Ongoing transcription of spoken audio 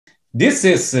this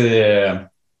is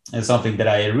something that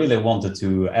I really wanted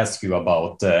to ask you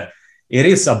about. It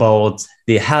is about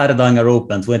the Hardanger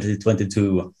Open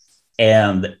 2022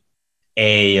 and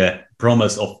a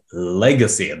promise of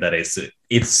legacy. That is,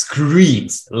 it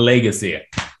screams legacy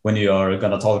when you are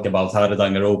going to talk about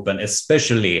Hardanger Open,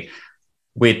 especially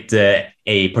with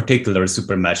a particular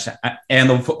super match.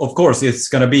 And of course, it's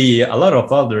going to be a lot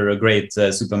of other great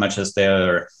super matches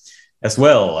there as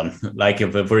well. Like,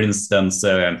 if, for instance,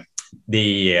 the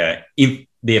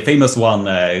famous one,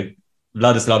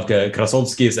 Vladislav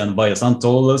Krasovskis and Baja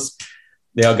Santos,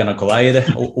 they are going to collide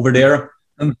over there.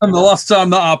 And the last time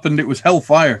that happened, it was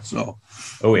hellfire. So,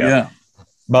 oh yeah.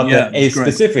 But a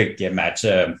specific match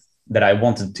that I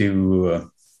wanted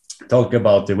to talk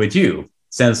about with you,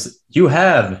 since you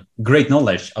have great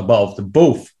knowledge about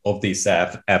both of these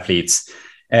athletes.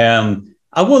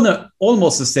 I want to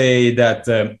almost say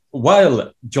that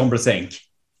while John Brzenk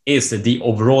is the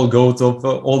overall GOAT of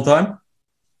all time,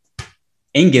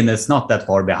 Engin is not that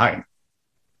far behind.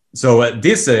 So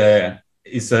this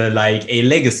is like a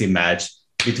legacy match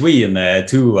between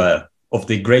two of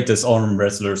the greatest arm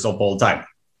wrestlers of all time.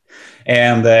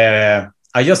 And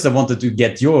I just wanted to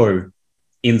get your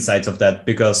insights of that,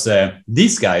 because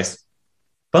these guys,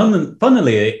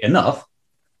 funnily enough,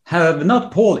 have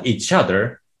not pulled each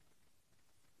other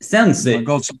since the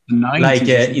 90s, like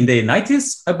in the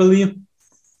 90s, I believe.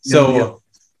 So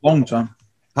long time.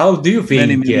 How do you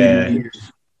think?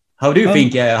 How do you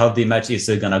think how the match is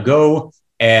gonna go?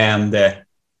 And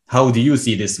how do you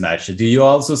see this match? Do you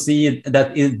also see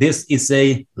that this is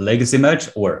a legacy match,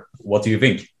 or what do you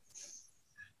think?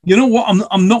 You know what?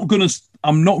 I'm not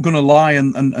gonna lie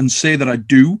and say that I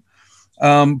do,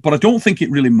 but I don't think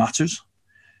it really matters.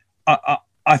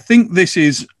 I think this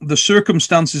is the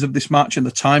circumstances of this match and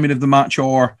the timing of the match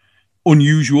are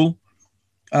unusual,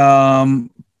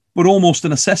 but almost a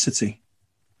necessity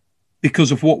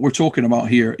because of what we're talking about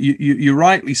here. You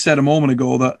rightly said a moment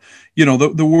ago that, you know,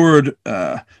 the word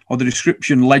or the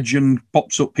description legend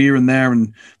pops up here and there,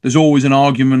 and there's always an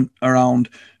argument around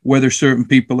whether certain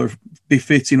people are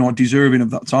befitting or deserving of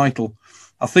that title.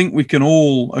 I think we can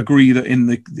all agree that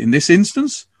in this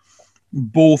instance,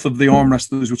 both of the arm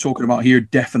wrestlers we're talking about here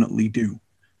definitely do.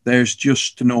 There's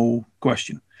just no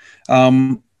question.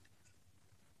 Everybody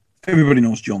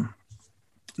knows John.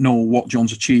 Know what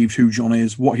John's achieved, who John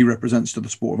is, what he represents to the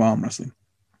sport of arm wrestling.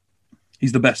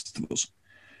 He's the best of us.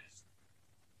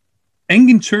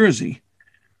 Engin Terzi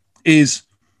is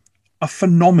a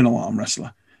phenomenal arm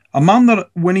wrestler. A man that,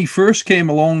 when he first came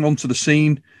along onto the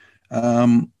scene,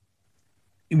 we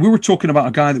were talking about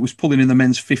a guy that was pulling in the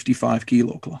men's 55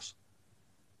 kilo class.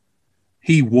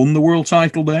 He won the world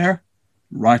title there,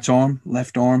 right arm,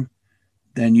 left arm.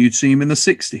 Then you'd see him in the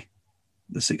 60,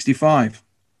 the 65,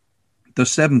 the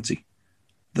 70,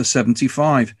 the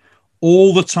 75.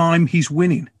 All the time he's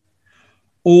winning.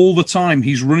 All the time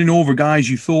he's running over guys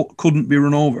you thought couldn't be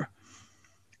run over.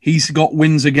 He's got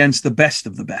wins against the best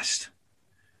of the best.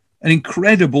 An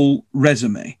incredible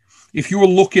resume. If you were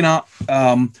looking at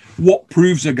what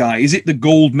proves a guy, is it the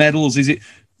gold medals? Is it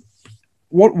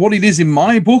what it is in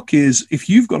my book is, if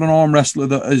you've got an arm wrestler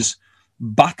that is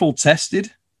battle tested,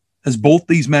 as both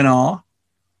these men are,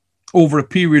 over a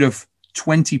period of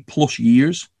 20 plus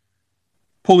years,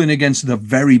 pulling against the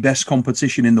very best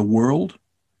competition in the world,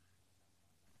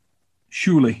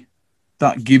 surely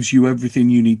that gives you everything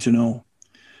you need to know.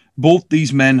 Both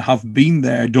these men have been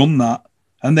there, done that,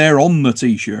 and they're on the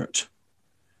t-shirt.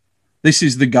 This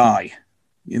is the guy.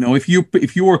 You know, if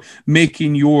you're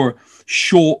making your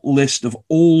short list of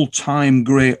all-time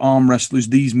great arm wrestlers,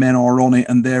 these men are on it,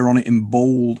 and they're on it in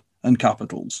bold and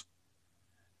capitals.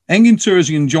 Engin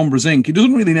Terzi and John Brzenk, it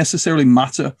doesn't really necessarily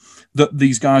matter that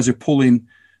these guys are pulling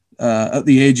at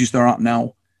the ages they're at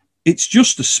now. It's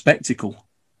just a spectacle.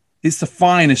 It's the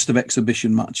finest of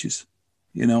exhibition matches,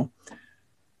 you know.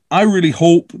 I really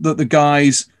hope that the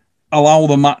guys allow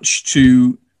the match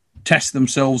to test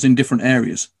themselves in different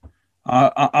areas.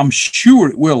 I'm sure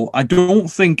it will. I don't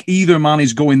think either man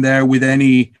is going there with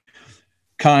any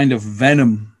kind of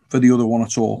venom for the other one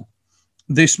at all.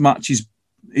 This match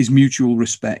is mutual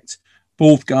respect.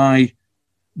 Both guys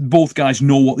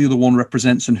know what the other one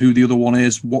represents and who the other one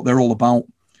is, what they're all about.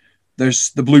 There's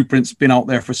the blueprint's been out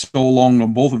there for so long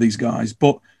on both of these guys,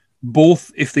 but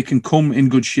both, if they can come in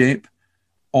good shape,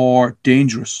 are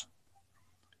dangerous.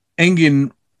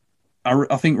 Engin,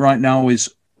 I think right now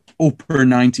is upper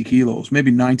 90 kilos,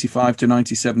 maybe 95 to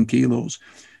 97 kilos.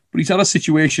 But he's had a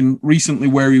situation recently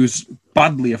where he was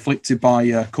badly afflicted by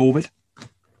COVID.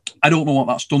 I don't know what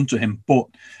that's done to him, but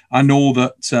I know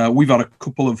that we've had a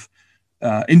couple of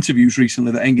interviews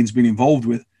recently that Engin's been involved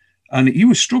with. And he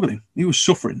was struggling. He was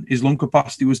suffering. His lung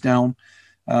capacity was down.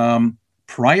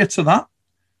 Prior to that,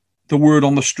 the word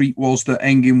on the street was that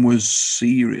Engin was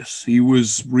serious. He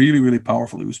was really, really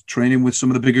powerful. He was training with some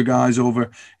of the bigger guys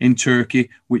over in Turkey,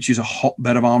 which is a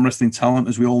hotbed of arm wrestling talent,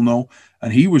 as we all know,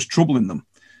 and he was troubling them.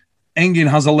 Engin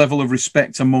has a level of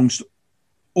respect amongst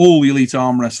all the elite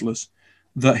arm wrestlers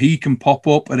that he can pop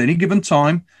up at any given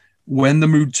time when the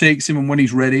mood takes him and when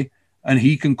he's ready, and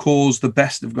he can cause the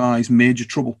best of guys major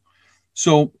trouble.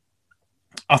 So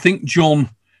I think John,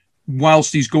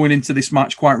 whilst he's going into this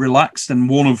match quite relaxed and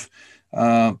one of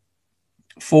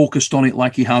focused on it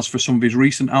like he has for some of his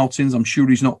recent outings, I'm sure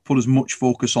he's not put as much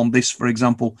focus on this, for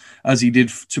example, as he did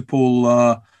to pull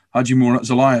Haji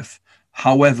Zalaev.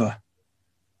 However,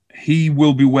 he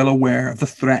will be well aware of the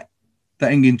threat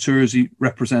that Engin Terzi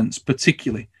represents,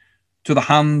 particularly to the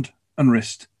hand and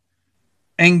wrist.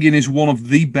 Engin is one of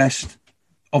the best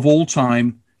of all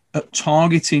time at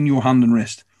targeting your hand and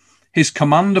wrist. His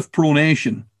command of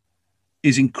pronation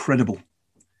is incredible.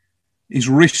 His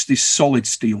wrist is solid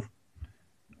steel.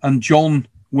 And John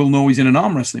will know he's in an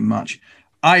arm wrestling match.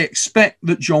 I expect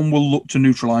that John will look to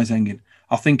neutralize Engin.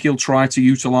 I think he'll try to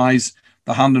utilize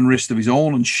the hand and wrist of his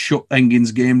own and shut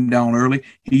Engin's game down early.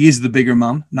 He is the bigger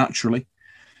man, naturally.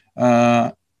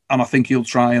 And I think he'll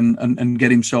try and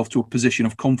get himself to a position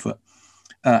of comfort.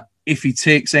 If he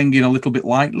takes Engin a little bit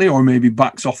lightly or maybe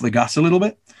backs off the gas a little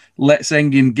bit, lets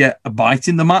Engin get a bite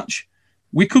in the match,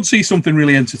 we could see something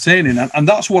really entertaining. And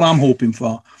that's what I'm hoping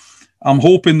for. I'm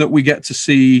hoping that we get to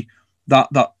see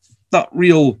that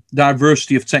real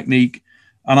diversity of technique,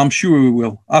 and I'm sure we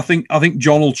will. I think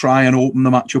John will try and open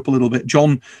the match up a little bit.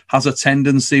 John has a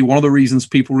tendency, one of the reasons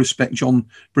people respect John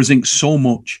Brzenk so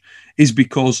much is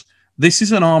because this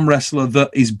is an arm wrestler that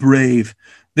is brave.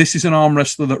 This is an arm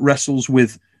wrestler that wrestles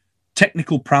with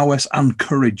technical prowess and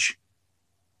courage.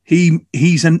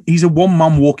 He's a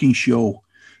one-man walking show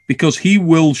because he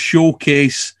will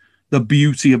showcase the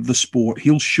beauty of the sport.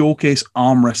 He'll showcase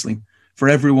arm wrestling for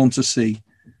everyone to see.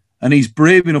 And he's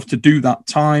brave enough to do that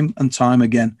time and time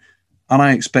again. And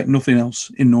I expect nothing else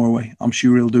in Norway. I'm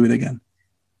sure he'll do it again.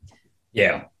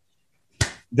 Yeah,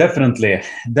 definitely.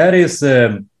 That is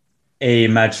a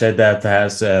match that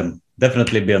has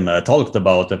definitely been talked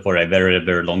about for a very,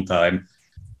 very long time,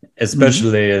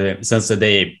 especially since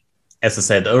they, as I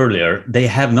said earlier, they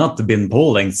have not been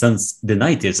polling since the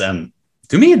 90s. And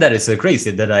to me, that is crazy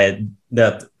that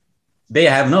they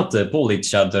have not pulled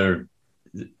each other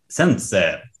since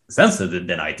the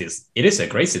 90s. It is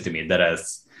crazy to me that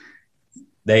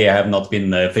they have not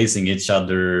been facing each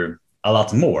other a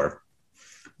lot more.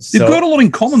 They've got a lot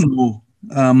in common,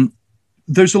 though.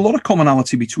 There's a lot of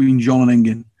commonality between John and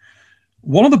Engin.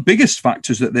 One of the biggest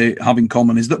factors that they have in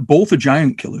common is that both are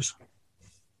giant killers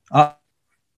at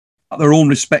their own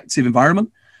respective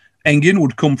environment. Engin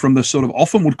would come from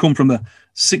often would come from the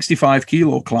 65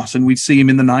 kilo class, and we'd see him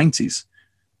in the 90s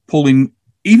pulling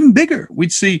even bigger.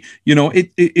 We'd see,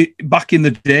 back in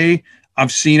the day,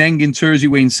 I've seen Engin Terzi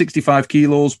weighing 65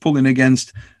 kilos pulling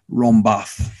against Ron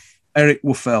Bath, Eric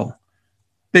Wuffel,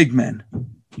 big men.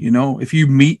 If you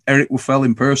meet Eric Wuffel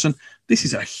in person, this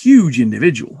is a huge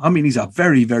individual. I mean, he's a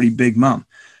very, very big man.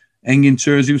 Engin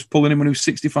Terzi was pulling him when he was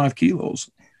 65 kilos.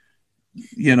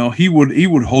 He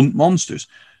would hunt monsters.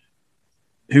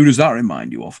 Who does that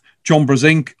remind you of? John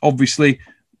Brzenk, obviously,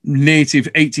 native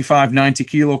 85, 90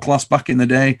 kilo class back in the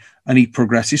day, and he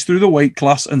progresses through the weight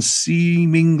class and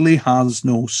seemingly has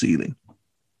no ceiling.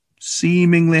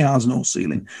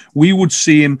 We would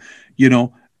see him,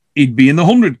 he'd be in the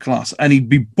 100 class and he'd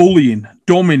be bullying,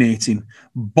 dominating,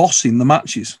 bossing the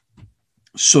matches.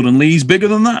 Suddenly he's bigger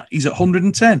than that. He's at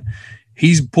 110.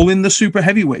 He's pulling the super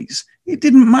heavyweights. It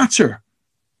didn't matter.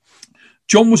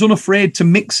 John was unafraid to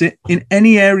mix it in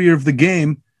any area of the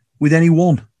game with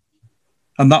anyone.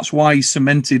 And that's why he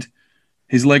cemented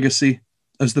his legacy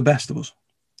as the best of us,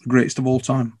 the greatest of all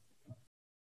time.